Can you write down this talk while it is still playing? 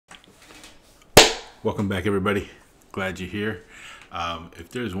Welcome back, everybody. Glad you're here.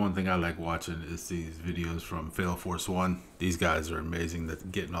 If there's one thing I like watching, it's these videos from Fail Force One. These guys are amazing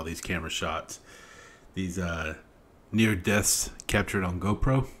at getting all these camera shots. These near deaths captured on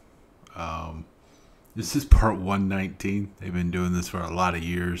GoPro. This is part 119. They've been doing this for a lot of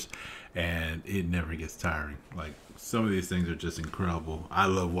years, and it never gets tiring. Like, some of these things are just incredible. I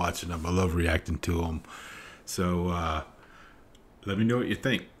love watching them. I love reacting to them. So let me know what you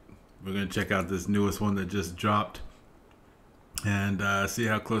think. We're going to check out this newest one that just dropped and see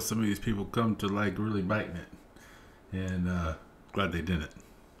how close some of these people come to like really biting it. And glad they didn't.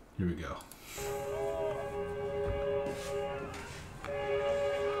 Here we go.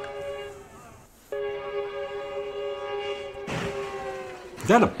 Is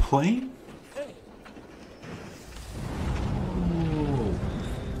that a plane?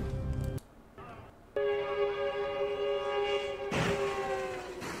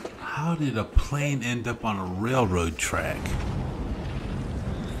 How did a plane end up on a railroad track?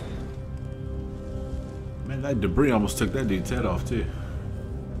 Man, that debris almost took that dude's head off too.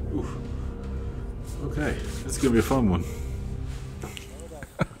 Oof. Okay, this is gonna be a fun one.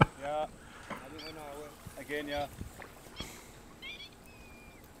 Yeah, again, yeah.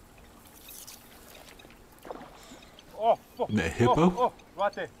 Oh, The hippo? Oh,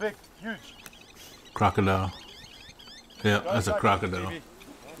 right there, big, huge. Crocodile. Yeah, that's a crocodile. TV.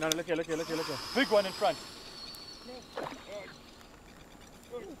 No, look here. Big one in front.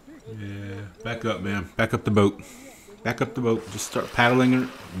 Yeah, back up, man. Back up the boat. Back up the boat. Just start paddling her.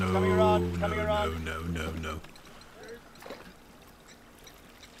 No, Coming around. no.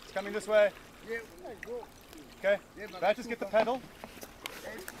 It's coming this way. Okay, right, just get the pedal.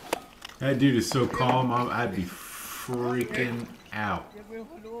 That dude is so calm. I'd be freaking out.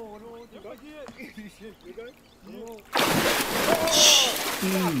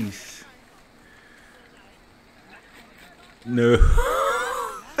 Jeez. No.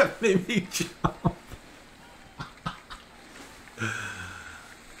 That made me jump.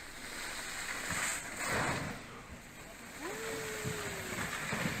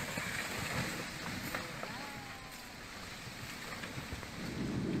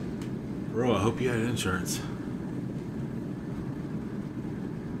 Bro, I hope you had insurance.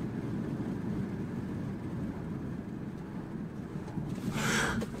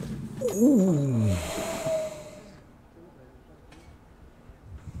 Ooh.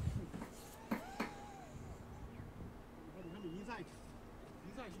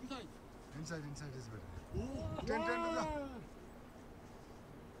 Inside is better.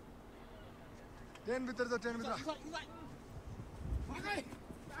 10 with the 10 with the.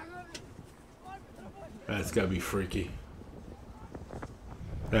 That's gotta be freaky.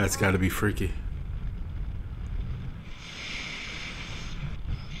 That's gotta be freaky.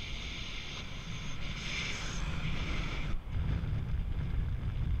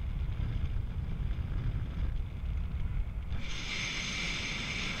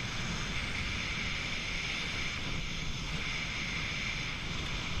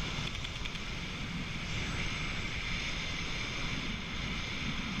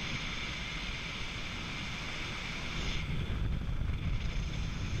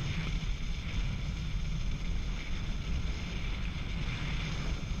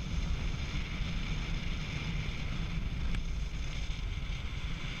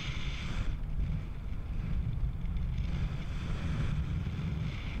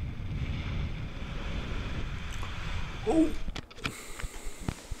 Oh,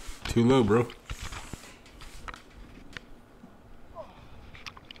 too low, bro.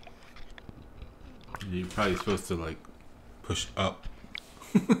 You're probably supposed to like push up.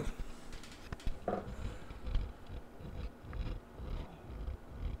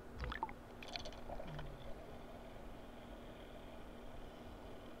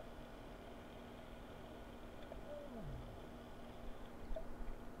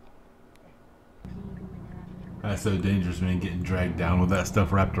 That's so dangerous, man, getting dragged down with that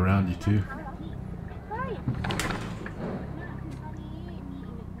stuff wrapped around you too.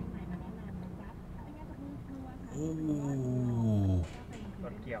 Ooh.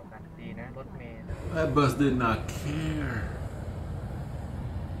 That bus did not care.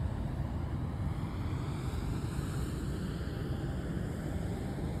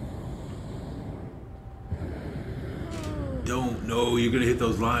 Don't know, you're gonna hit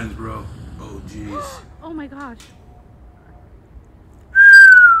those lines, bro. Oh jeez. Oh my gosh.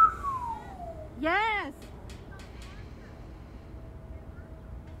 Yes.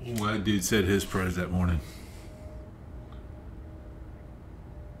 Ooh, that dude said his prayers that morning.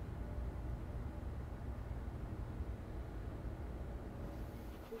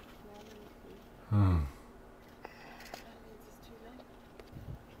 Well,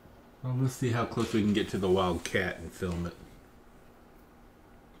 let's see how close we can get to the wild cat and film it.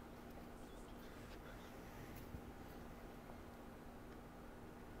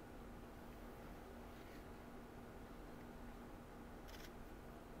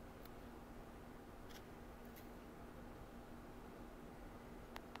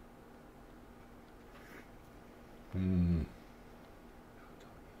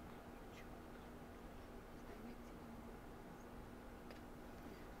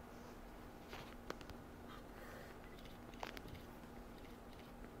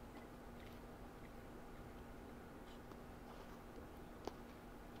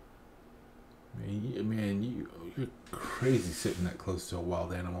 Man, you're crazy sitting that close to a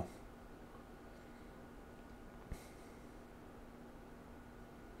wild animal.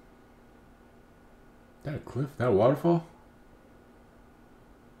 That a cliff? That a waterfall?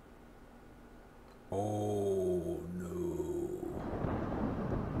 Oh no.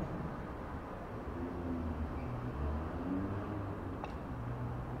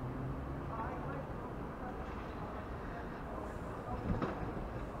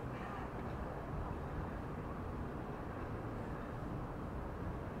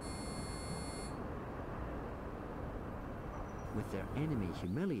 With their enemy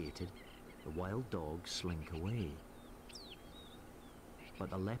humiliated, the wild dogs slink away. But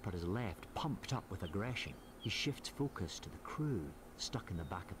the leopard is left, pumped up with aggression. He shifts focus to the crew, stuck in the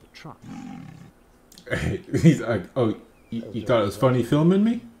back of the truck. He's like, oh, you thought it was funny filming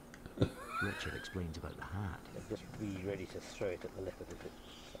me? Richard explains about the hat. Just be ready to throw it at the leopard if it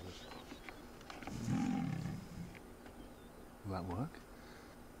comes. Will that work?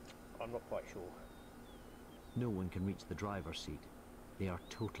 I'm not quite sure. No one can reach the driver's seat. They are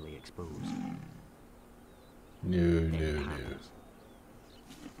totally exposed. No.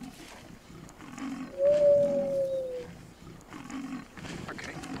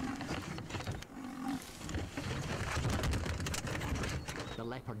 Okay. The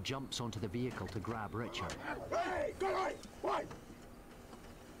leopard jumps onto the vehicle to grab Richard. Hey, go right, right.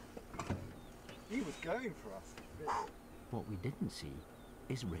 He was going for us. What we didn't see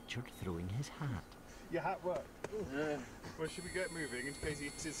is Richard throwing his hat. Your hat worked. Well, should we get moving in case he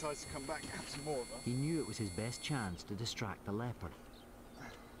decides to come back and have some more of us? He knew it was his best chance to distract the leopard.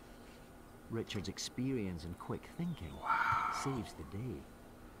 Richard's experience and quick thinking saves the day.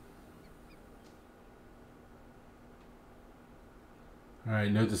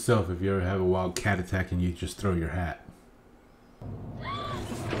 Alright, note to self, if you ever have a wild cat attacking you, just throw your hat.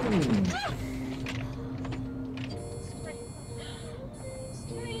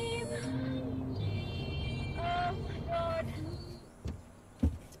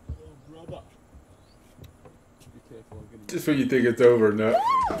 Just when you think it's over, no.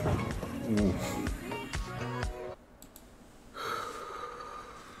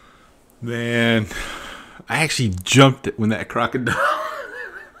 Man, I actually jumped it when that crocodile.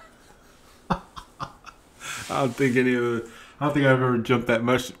 I don't think I've ever jumped that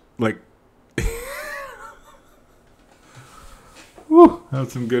much. Like, whew, that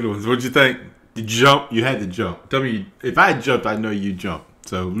was some good ones. What'd you think? You jump? You had to jump. Tell me, if I had jumped, I know you jumped.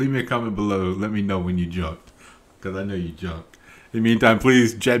 So leave me a comment below. Let me know when you jumped, because I know you jumped. In the meantime,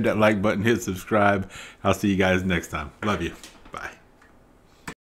 please jab that like button, hit subscribe. I'll see you guys next time. Love you. Bye.